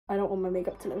I don't want my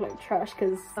makeup to look like trash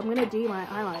because I'm gonna do my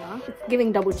eyeliner. It's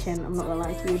giving double chin, I'm not gonna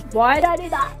lie to you. Why did I do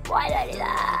that? Why did I do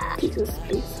that? Jesus,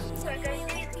 please.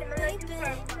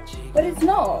 But it's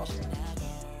not.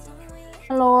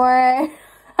 Hello.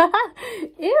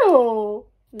 Ew.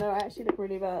 No, I actually look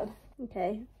really bad.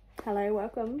 Okay. Hello,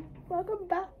 welcome. Welcome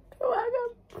back.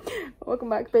 Welcome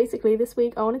back. Basically, this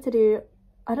week I wanted to do,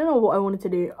 I don't know what I wanted to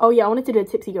do. Oh yeah, I wanted to do a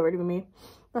tipsy get ready with me.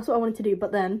 That's what I wanted to do,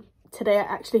 but then today I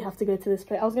actually have to go to this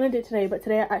place. I was gonna do it today, but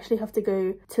today I actually have to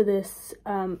go to this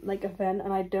like event,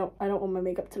 and I don't want my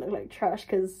makeup to look like trash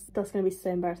because that's gonna be so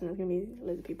embarrassing. There's gonna be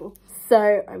loads of people,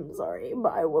 so I'm sorry,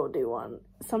 but I will do one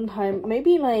sometime,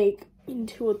 maybe like in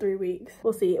 2 or 3 weeks,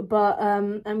 we'll see. But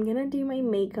I'm gonna do my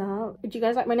makeup. Did you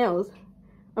guys like my nails?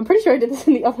 I'm pretty sure I did this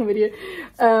in the other video.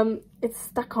 It's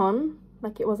stuck on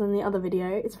like it was in the other video.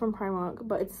 It's from Primark,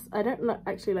 but it's, I don't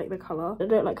actually like the color. I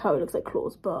don't like how it looks like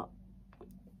claws, but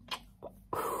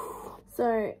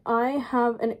so I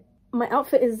have my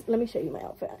outfit is, let me show you my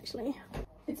outfit actually.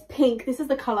 It's pink. This is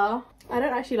the color. I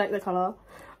don't actually like the color.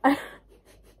 I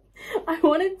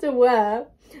wanted to wear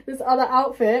this other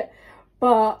outfit,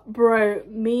 but bro,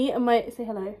 me and my, say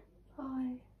hello.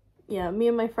 Hi. Yeah, me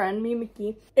and my friend, me and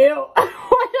Mickey. Ew.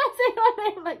 Why did I say my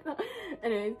name like that?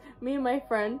 Anyways, me and my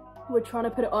friend were trying to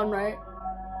put it on, right?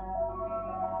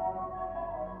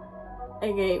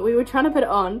 Okay, we were trying to put it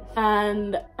on,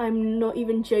 and I'm not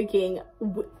even joking,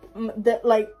 that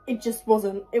like it just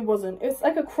wasn't, it's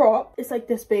like a crop. It's like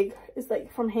this big. It's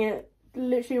like from here,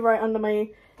 literally right under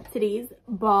my titties,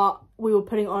 but we were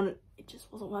putting it on, it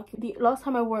just wasn't working. The last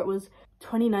time I wore it was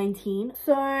 2019,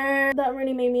 so that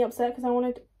really made me upset because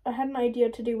I had an idea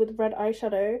to do with red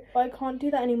eyeshadow, but I can't do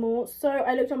that anymore. So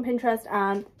I looked on Pinterest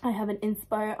and I have an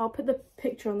inspo. I'll put the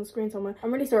picture on the screen somewhere.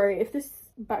 I'm really sorry if this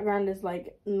background is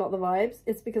like not the vibes.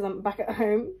 It's because I'm back at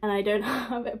home and I don't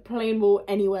have a plain wall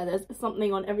anywhere. There's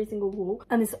something on every single wall,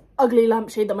 and this ugly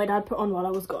lampshade that my dad put on while I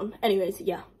was gone. Anyways,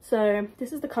 yeah, so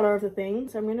this is the color of the thing.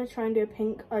 So I'm gonna try and do a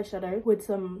pink eyeshadow with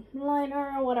some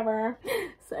liner or whatever.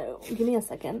 So give me a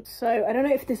second. So I don't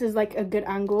know if this is like a good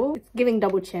angle. It's giving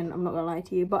double chin, I'm not gonna lie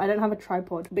to you, but I don't have a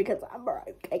tripod because I'm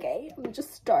broke. Okay, I'm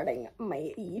just starting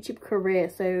my YouTube career,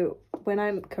 so when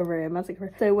I'm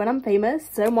famous,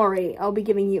 so Maury, I'll be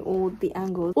giving you all the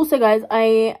angles. Also guys,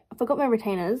 I forgot my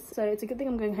retainers, so it's a good thing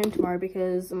I'm going home tomorrow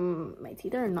because my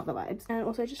teeth are not the vibes. And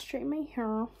also I just straightened my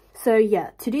hair. So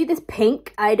yeah, to do this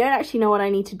pink, I don't actually know what I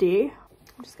need to do.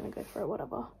 I'm just gonna go for it,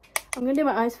 whatever. I'm gonna do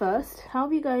my eyes first. How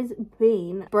have you guys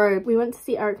been? Bro, we went to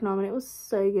see Eric Nam and it was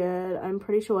so good. I'm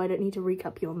pretty sure I don't need to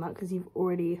recap you on that because you've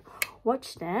already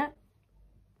watched it.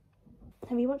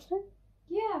 Have you watched it?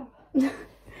 Yeah.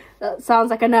 That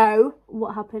sounds like a no.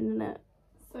 What happened in it?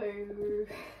 So,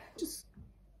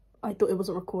 I thought it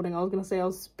wasn't recording. I was gonna say I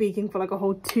was speaking for like a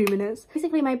whole 2 minutes.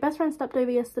 Basically, my best friend slept over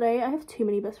yesterday. I have too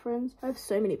many best friends. I have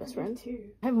so many best friends.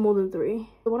 I have more than 3.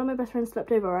 One of my best friends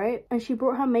slept over, right? And she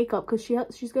brought her makeup because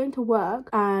she's going to work,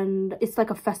 and it's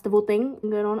like a festival thing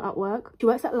going on at work. She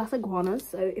works at Las Iguanas,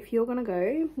 so if you're gonna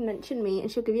go, mention me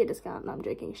and she'll give you a discount. No, I'm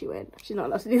joking, she won't. She's not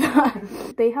allowed to do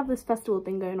that. They have this festival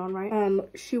thing going on, right?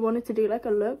 She wanted to do like a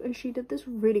look, and she did this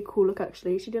really cool look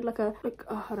actually. She did like I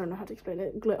don't know how to explain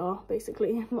it. Glitter,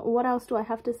 basically. What else do I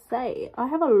have to say? I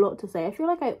have a lot to say. I feel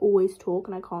like I always talk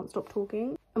and I can't stop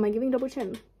talking. Am I giving double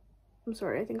chin? I'm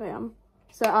sorry, I think I am.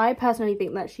 So I personally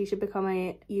think that she should become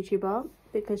a YouTuber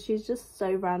because she's just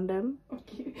so random.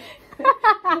 Okay.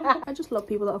 I just love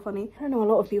people that are funny. I don't know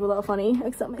a lot of people that are funny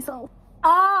except myself.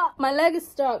 Ah, my leg is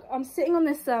stuck. I'm sitting on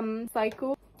this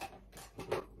cycle.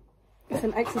 It's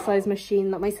an exercise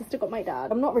machine that my sister got my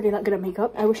dad. I'm not really that good at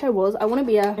makeup. I wish I was. I want to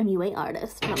be a MUA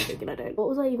artist. No, I'm thinking I don't. What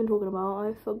was I even talking about?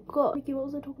 I forgot. Vicky, what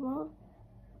was I talking about?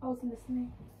 I was listening.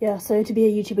 Yeah, so to be a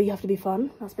YouTuber, you have to be fun.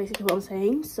 That's basically what I'm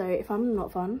saying. So if I'm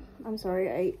not fun, I'm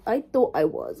sorry. I thought I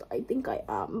was. I think I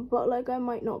am. But like, I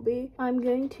might not be. I'm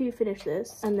going to finish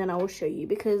this and then I will show you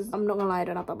because I'm not gonna lie, I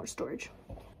don't have that much storage.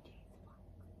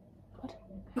 What?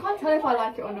 I can't tell if I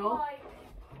like it or not.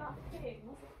 Okay,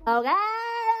 let's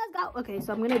go. Okay,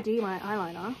 so I'm gonna do my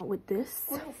eyeliner with this.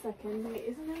 Wait a second. Wait,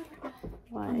 isn't there like a...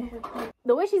 Why?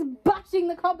 The way she's bashing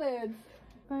the cupboard.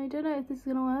 I don't know if this is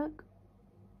gonna work.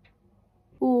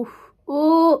 Oof.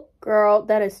 Oh, girl,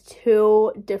 that is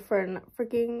 2 different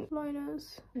freaking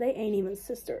liners. They ain't even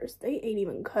sisters. They ain't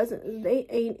even cousins. They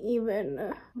ain't even...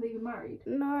 Are they even married?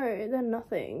 No, they're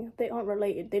nothing. They aren't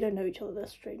related. They don't know each other. They're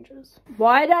strangers.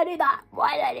 Why did I do that?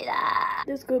 Why did I do that?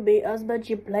 This could be us, but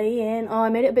you playing. Oh, I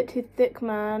made it a bit too thick,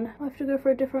 man. I have to go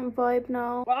for a different vibe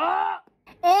now. Ah!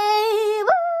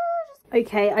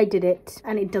 Okay, I did it.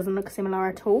 And it doesn't look similar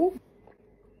at all.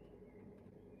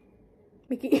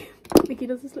 Mickey... Vicky,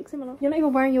 does this look similar? You're not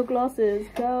even wearing your glasses.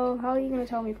 Girl, how are you going to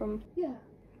tell me from? Yeah.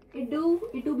 It do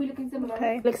be looking similar.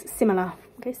 Okay, looks similar.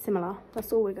 Okay, similar.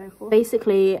 That's all we're going for.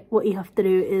 Basically, what you have to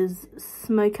do is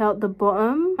smoke out the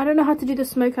bottom. I don't know how to do the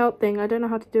smoke out thing. I don't know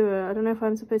how to do it. I don't know if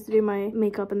I'm supposed to do my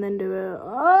makeup and then do it.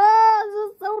 Oh, this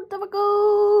is so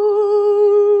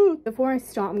difficult. Before I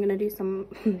start, I'm going to do some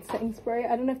setting spray.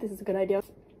 I don't know if this is a good idea.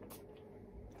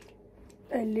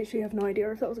 I literally have no idea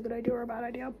if that was a good idea or a bad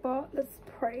idea, but let's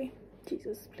pray.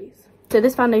 Jesus, please. So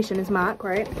this foundation is MAC,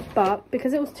 right? But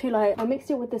because it was too light, I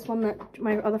mixed it with this one that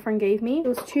my other friend gave me. It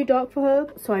was too dark for her,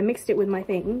 so I mixed it with my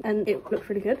thing and it looked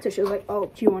really good. So she was like,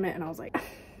 oh, do you want it? And I was like,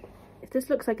 if this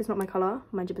looks like it's not my colour,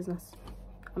 mind your business.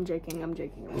 I'm joking, I'm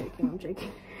joking, I'm joking, I'm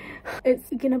joking. It's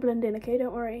gonna blend in, okay?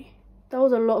 Don't worry. That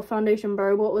was a lot of foundation,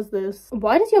 bro. What was this?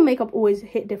 Why does your makeup always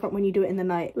hit different when you do it in the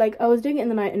night? Like, I was doing it in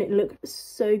the night and it looked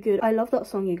so good. I love that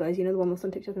song, you guys. You know the one that's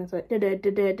on TikTok and it's like da da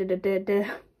da da da da da.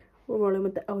 We're rolling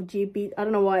with the LGBT. I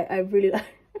don't know why I really like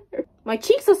my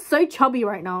cheeks are so chubby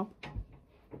right now.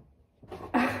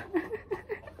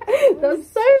 That's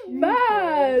so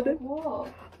bad.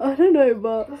 What? I don't know,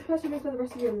 but That's supposed to be for the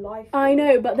rest of your life. I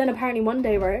know, but then apparently one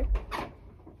day, right?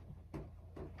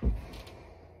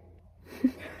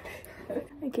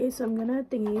 Okay, so I'm gonna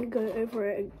go over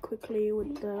it quickly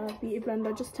with the beauty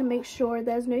blender just to make sure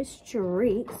there's no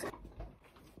streaks.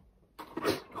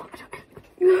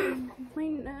 My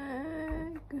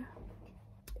neck.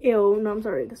 Ew, no, I'm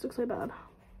sorry, this looks so bad.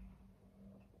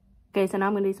 Okay, so now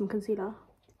I'm gonna do some concealer.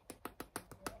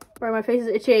 Bro, my face is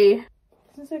itchy. Is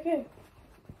this okay?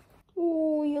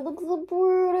 Oh, you look so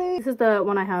pretty. This is the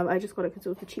one I have. I just got it because it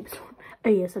was the cheapest one. Oh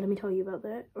yeah, so let me tell you about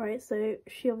that. Right, so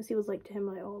she obviously was like to him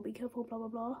like, oh, be careful, blah blah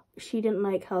blah. She didn't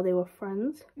like how they were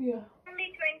friends. Yeah.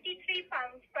 Only £23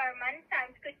 per month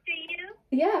sounds good to you.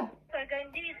 Yeah.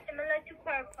 Burgundy is similar to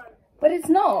purple. But it's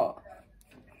not.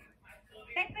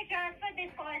 Let me transfer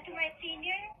this call to my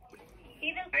senior.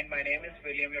 He will. And my name is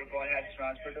William. Your call has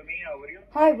transferred to me. How are you?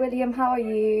 Hi William, how are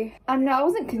you? No, I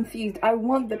wasn't confused. I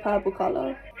want the purple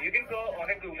colour. You can go on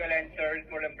a Google and search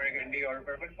for a burgundy or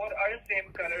purple. Both are the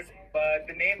same colors, but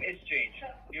the name is changed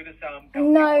due to some.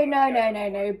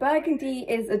 No. Burgundy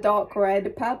is a dark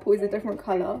red. Purple is a different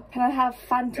colour. Can I have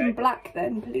Phantom Black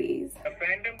then, please? A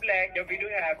Phantom Black. Yeah, we do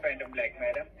have Phantom Black,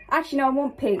 madam. Actually, no, I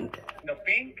want pink. The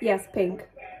pink? Yes, pink.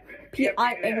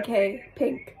 P-I-N-K.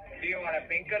 Pink. Do you want a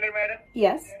pink color, madam?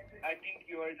 Yes. I think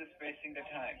you are just wasting the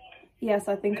time. Yes,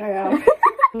 I think I am.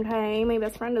 Okay, my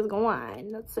best friend is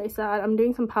gone. That's so sad. I'm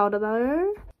doing some powder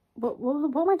though.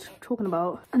 What am I talking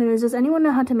about? Anyways, does anyone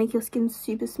know how to make your skin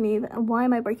super smooth? And why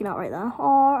am I breaking out right there?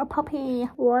 Oh, a puppy.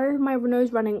 Why is my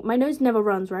nose running? My nose never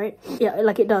runs, right? Yeah,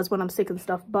 like it does when I'm sick and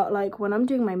stuff. But like when I'm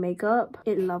doing my makeup,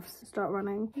 it loves to start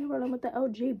running. You're rolling with the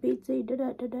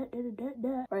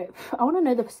LGBT. Right. I want to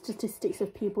know the statistics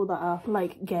of people that are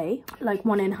like gay. Like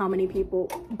one in how many people?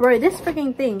 Bro, this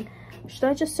freaking thing. Should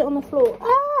I just sit on the floor?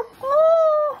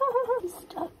 I'm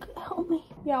stuck. Help me.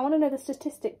 Yeah, I want to know the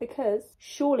statistic because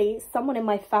surely someone in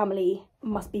my family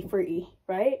must be fruity,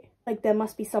 right? Like there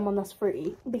must be someone that's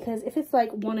fruity, because if it's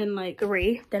like 1 in like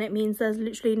 3, then it means there's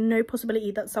literally no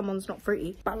possibility that someone's not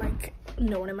fruity. But like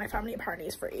no one in my family apparently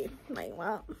is fruity. Like,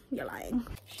 well, you're lying.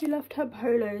 She left her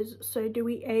polos, so do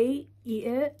we A, eat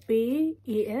it, B,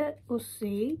 eat it, or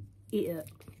C, eat it?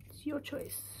 It's your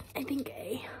choice. I think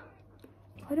A.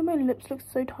 Why do my lips look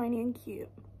so tiny and cute?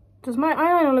 Does my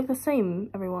eyeliner look the same,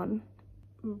 everyone?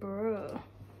 Bruh.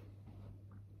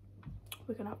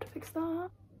 We're gonna have to fix that.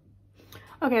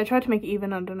 Okay, I tried to make it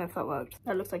even. I don't know if that worked.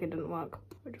 That looks like it didn't work.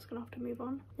 We're just gonna have to move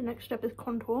on. The next step is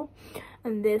contour.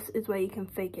 And this is where you can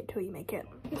fake it till you make it.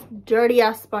 This dirty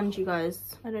ass sponge, you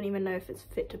guys. I don't even know if it's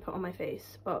fit to put on my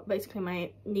face. But basically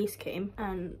my niece came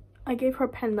and I gave her a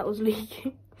pen that was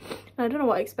leaking. And I don't know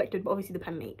what I expected, but obviously the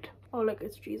pen leaked. Oh look,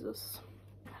 it's Jesus.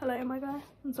 Hello, my guy.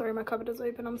 I'm sorry, my cupboard is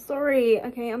open. I'm sorry.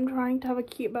 Okay, I'm trying to have a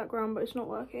cute background, but it's not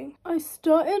working. I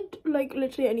started, like,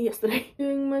 literally only yesterday,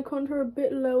 doing my contour a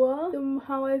bit lower than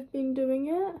how I've been doing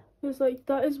it. Because, like,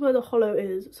 that is where the hollow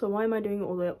is. So why am I doing it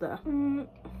all the way up there?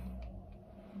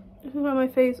 This is where my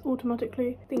face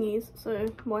automatically thingies.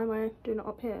 So why am I doing it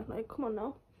up here? Like, come on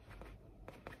now.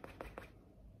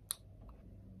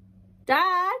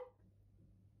 Dad?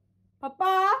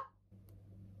 Papa?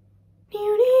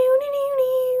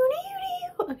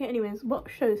 Okay, anyways, what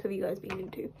shows have you guys been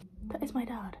into? That is my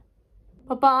dad.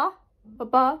 Papa?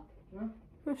 Papa?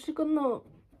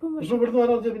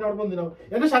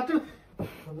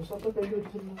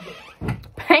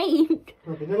 Paint?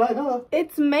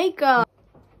 It's makeup.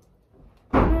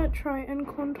 I'm gonna try and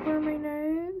contour my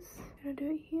nose. I'm gonna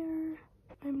do it here.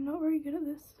 I'm not very good at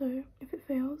this, so if it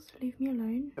fails, leave me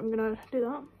alone. I'm gonna do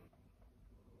that.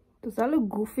 Does that look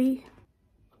goofy?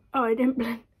 Oh, I didn't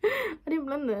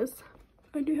blend this.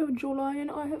 I do have a jawline.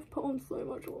 I have put on so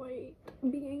much weight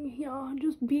being here,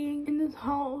 just being in this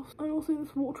house. And also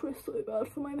this water is so bad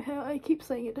for my hair. I keep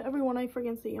saying it to everyone I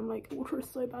friggin' see. I'm like, water is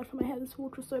so bad for my hair, this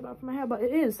water is so bad for my hair, but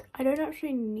it is. I don't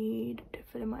actually need to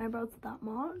fill in my eyebrows that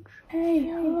much. Hey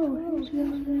ho.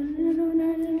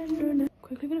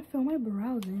 Quickly gonna fill my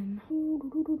brows in.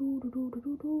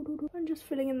 I'm just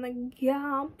filling in the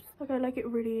gaps. Like I like it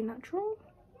really natural.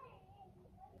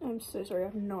 I'm so sorry, I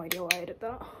have no idea why I did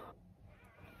that.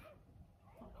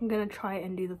 I'm gonna try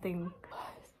and do the thing.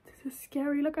 This is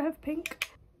scary. Look, I have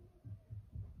pink.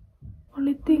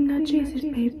 Only thing I chase is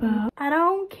paper. I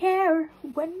don't care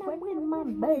when I'm with my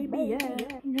baby, yeah.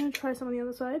 I'm gonna try some on the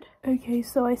other side. Okay,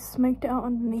 so I smoked it out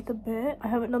underneath a bit. I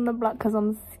haven't done the black because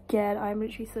I'm scared. I'm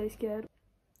literally so scared.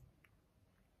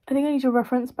 I think I need to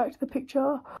reference back to the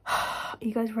picture. Are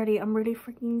you guys ready? I'm really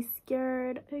freaking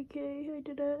scared. Okay, I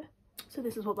did it. So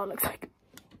this is what that looks like.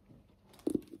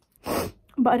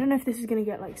 But I don't know if this is gonna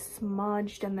get like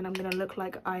smudged and then I'm gonna look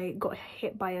like I got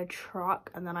hit by a truck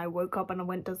and then I woke up and I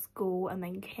went to school and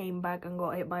then came back and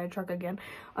got hit by a truck again.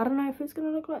 I don't know if it's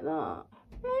gonna look like that.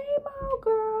 Hey, Mo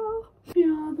girl.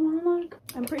 Yeah, the one I like.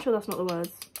 I'm pretty sure that's not the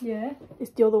words. Yeah.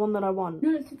 It's the other one that I want.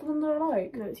 No, it's the one that I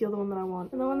like. No, it's the other one that I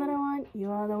want. The one that I want.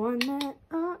 You are the one that,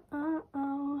 oh,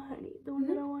 honey. The one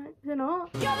that I want. Is it not?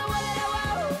 You're the one that I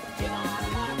want. You are the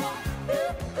one I want.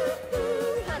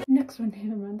 Next one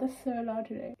here, man. That's so loud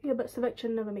today. Yeah, but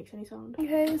Sevection never makes any sound.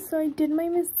 Okay, so I did my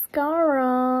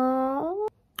mascara.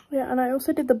 Yeah, and I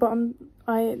also did the bottom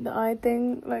eye, the eye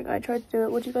thing. Like, I tried to do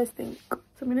it. What do you guys think? So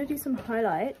I'm gonna do some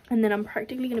highlight, and then I'm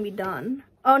practically gonna be done.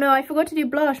 Oh no, I forgot to do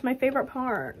blush, my favorite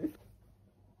part.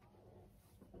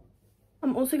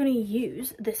 I'm also gonna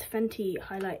use this Fenty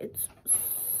highlight. It's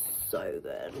so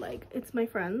good. Like, it's my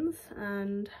friend's,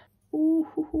 and ooh,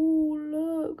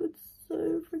 look, it's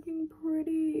so freaking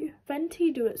pretty.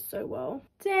 Fenty do it so well.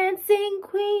 Dancing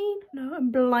queen. No,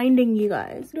 I'm blinding you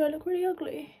guys. Do I look really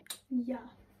ugly? Yeah.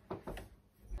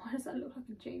 Why does that look like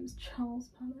a James Charles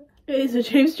palette? It is a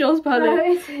James Charles palette. No,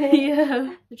 is it?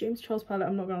 Yeah. The James Charles palette,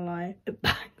 I'm not gonna lie, it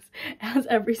bangs. It has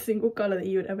every single colour that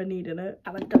you would ever need in it. I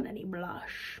haven't done any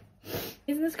blush.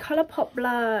 Isn't this Colourpop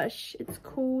blush? It's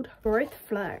called Growth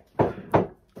Fleck. I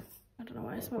don't know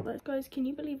why I smell that. Guys, can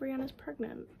you believe Rihanna's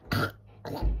pregnant?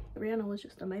 Rihanna was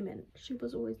just the moment. She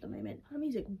was always the moment. Her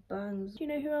music bangs. Do you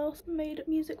know who else made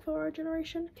music for our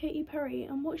generation? Katy Perry.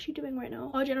 And what's she doing right now?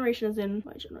 Our generation is in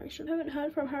my generation. I haven't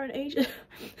heard from her in ages.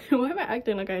 Why am I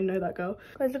acting like I know that girl?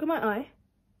 Guys, look at my eye.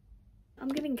 I'm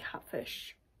giving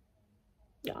catfish.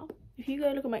 Yeah. If you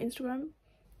go look at my Instagram,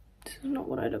 this is not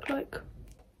what I look like.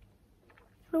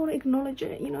 I don't want to acknowledge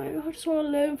it, you know. I just want to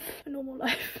live a normal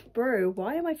life. Bro,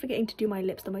 why am I forgetting to do my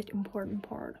lips, the most important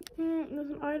part? There's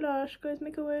an eyelash. Guys,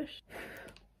 make a wish.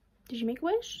 Did you make a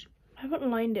wish? I haven't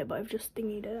lined it, but I've just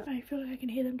thingied it. I feel like I can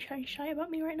hear them chatting shy about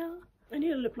me right now. I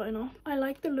need a lip liner. I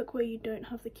like the look where you don't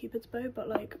have the Cupid's bow, but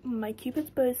like my Cupid's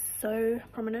bow is so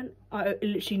prominent. I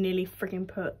literally nearly freaking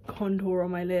put contour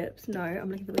on my lips. No, I'm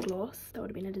looking for the gloss. That would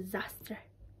have been a disaster.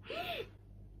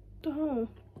 Oh.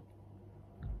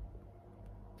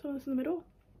 So it's in the middle.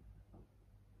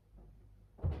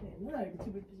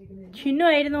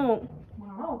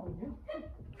 Wow.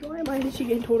 Why am I literally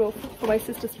getting told off for my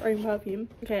sister spraying perfume?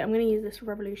 Okay, I'm gonna use this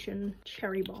Revolution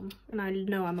Cherry Bomb, and I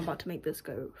know I'm about to make this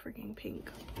go freaking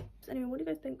pink. So anyway, what do you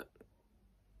guys think?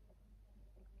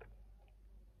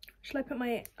 Shall I put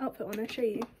my outfit on and show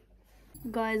you?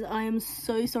 Guys, I am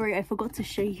so sorry I forgot to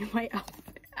show you my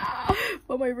outfit.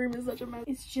 But my room is such a mess.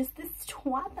 It's just this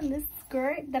top and this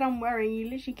skirt that I'm wearing. You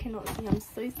literally cannot see. I'm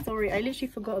so sorry. I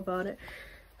literally forgot about it.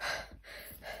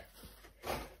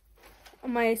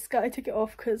 My skirt, I took it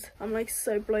off because I'm like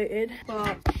so bloated.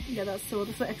 But yeah, that's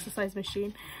the exercise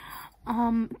machine.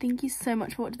 Thank you so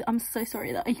much for watching. I'm so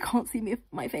sorry that you can't see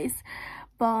my face.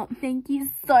 But thank you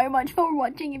so much for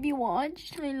watching if you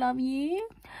watched. I love you.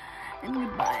 And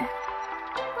goodbye.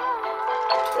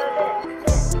 Bye.